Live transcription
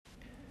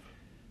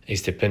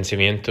Este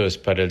pensamiento es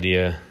para el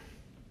día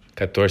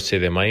 14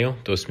 de mayo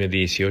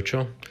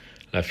 2018,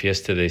 la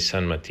fiesta de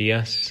San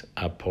Matías,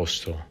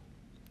 apóstol.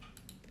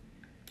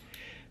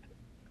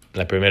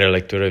 La primera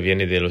lectura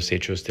viene de los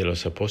Hechos de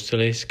los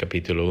Apóstoles,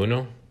 capítulo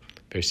 1,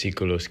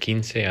 versículos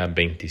 15 a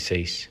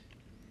 26.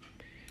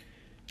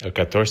 El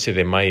 14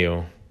 de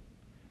mayo,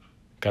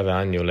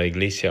 cada año, la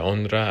Iglesia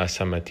honra a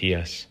San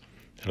Matías,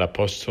 el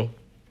apóstol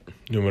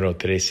número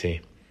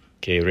 13,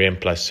 que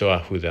reemplazó a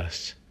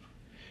Judas,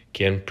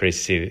 quien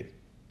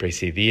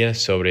presidía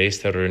sobre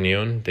esta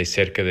reunión de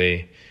cerca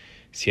de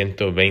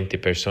 120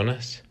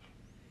 personas.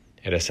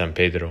 Era San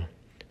Pedro,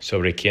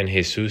 sobre quien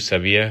Jesús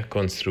había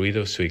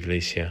construido su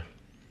iglesia.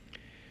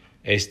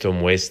 Esto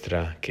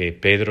muestra que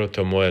Pedro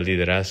tomó el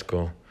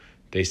liderazgo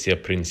desde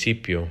el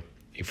principio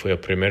y fue el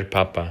primer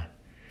papa,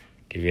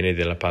 que viene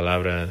de la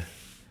palabra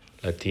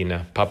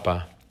latina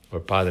papa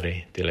o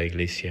padre de la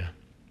iglesia.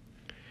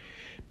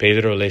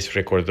 Pedro les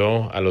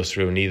recordó a los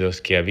reunidos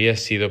que había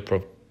sido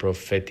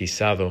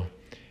profetizado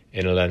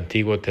en el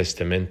Antiguo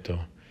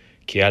Testamento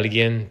que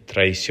alguien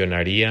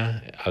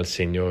traicionaría al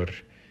Señor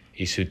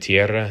y su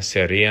tierra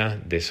sería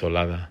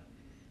desolada.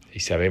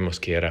 Y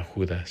sabemos que era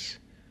Judas.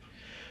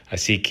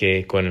 Así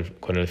que con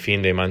el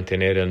fin de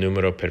mantener el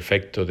número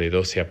perfecto de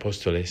 12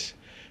 apóstoles,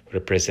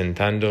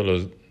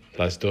 representando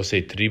las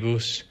 12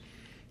 tribus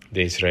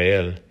de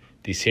Israel,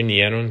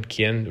 discernieron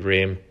quién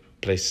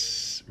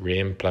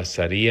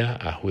reemplazaría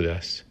a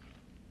Judas.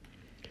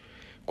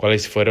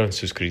 ¿Cuáles fueron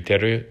sus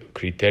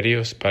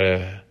criterios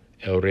para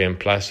el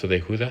reemplazo de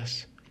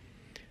Judas?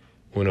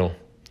 1.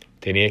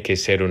 Tenía que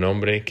ser un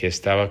hombre que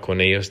estaba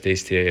con ellos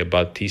desde el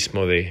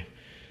bautismo de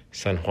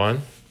San Juan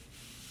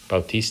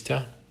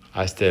Bautista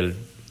hasta el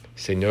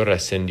Señor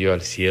ascendió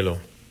al cielo.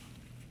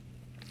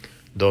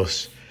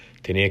 2.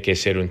 Tenía que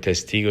ser un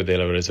testigo de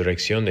la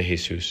resurrección de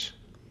Jesús.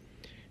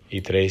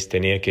 Y 3.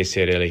 Tenía que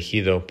ser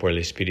elegido por el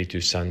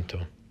Espíritu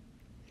Santo.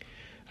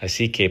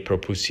 Así que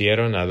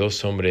propusieron a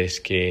 2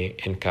 hombres que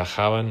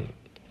encajaban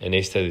en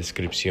esta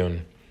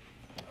descripción,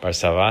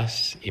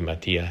 Barsabás y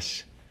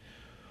Matías.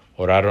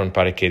 Oraron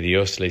para que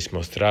Dios les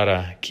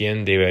mostrara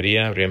quién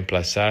debería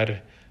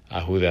reemplazar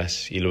a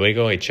Judas y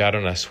luego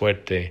echaron a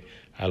suerte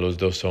a los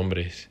 2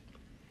 hombres.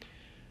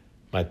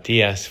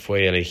 Matías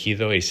fue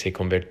elegido y se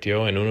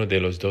convirtió en uno de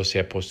los 12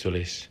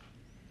 apóstoles.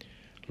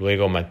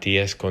 Luego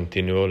Matías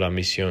continuó la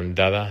misión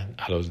dada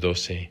a los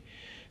 12,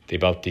 de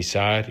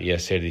bautizar y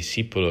hacer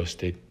discípulos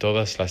de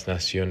todas las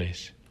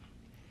naciones.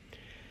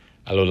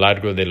 A lo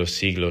largo de los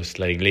siglos,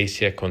 la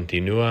Iglesia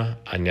continúa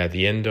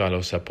añadiendo a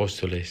los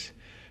apóstoles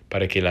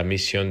para que la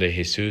misión de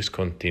Jesús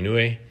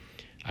continúe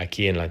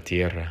aquí en la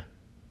tierra.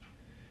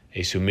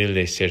 Es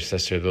humilde ser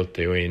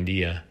sacerdote hoy en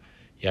día,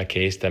 ya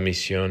que esta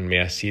misión me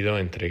ha sido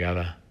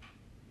entregada.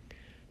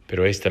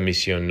 Pero esta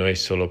misión no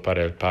es solo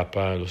para el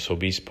Papa, los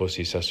obispos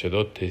y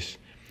sacerdotes.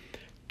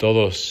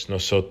 Todos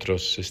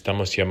nosotros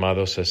estamos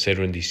llamados a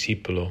ser un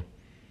discípulo,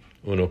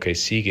 uno que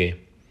sigue,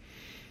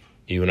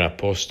 y un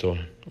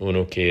apóstol,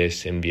 uno que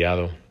es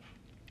enviado.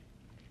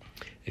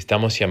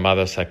 Estamos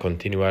llamados a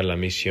continuar la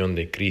misión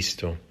de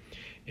Cristo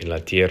en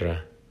la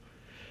tierra.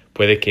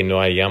 Puede que no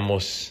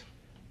hayamos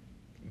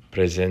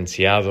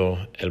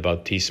presenciado el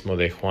bautismo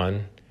de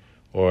Juan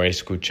o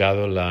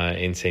escuchado la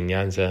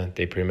enseñanza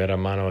de primera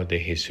mano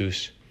de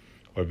Jesús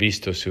o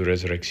visto su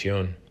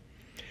resurrección.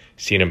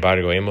 Sin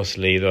embargo, hemos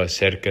leído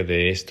acerca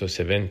de estos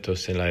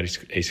eventos en la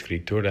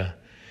Escritura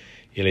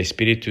y el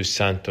Espíritu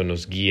Santo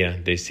nos guía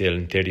desde el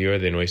interior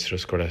de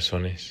nuestros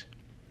corazones.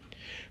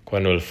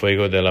 Cuando el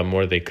fuego del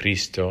amor de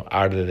Cristo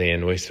arde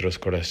en nuestros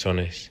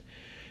corazones,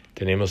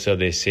 tenemos el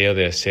deseo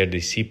de hacer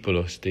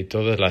discípulos de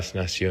todas las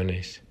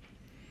naciones.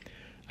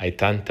 Hay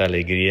tanta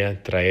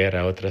alegría traer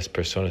a otras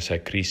personas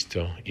a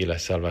Cristo y la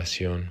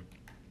salvación.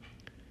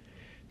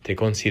 ¿Te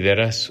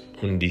consideras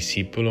un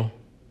discípulo,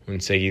 un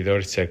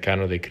seguidor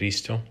cercano de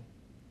Cristo?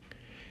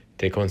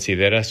 ¿Te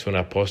consideras un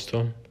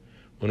apóstol,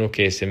 uno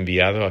que es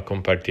enviado a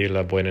compartir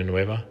la buena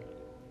nueva?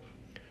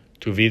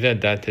 ¿Tu vida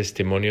da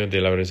testimonio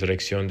de la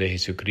resurrección de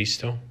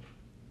Jesucristo?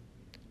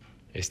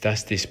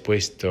 ¿Estás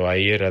dispuesto a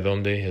ir a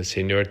donde el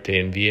Señor te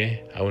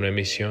envíe a una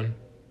misión?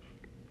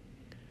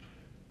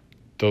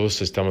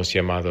 Todos estamos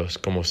llamados,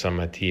 como San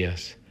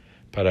Matías,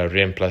 para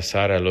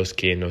reemplazar a los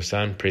que nos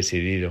han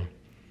precedido,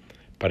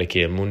 para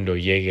que el mundo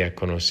llegue a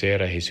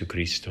conocer a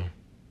Jesucristo.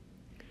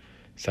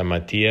 San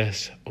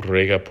Matías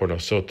ruega por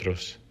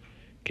nosotros,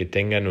 que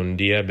tengan un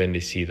día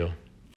bendecido.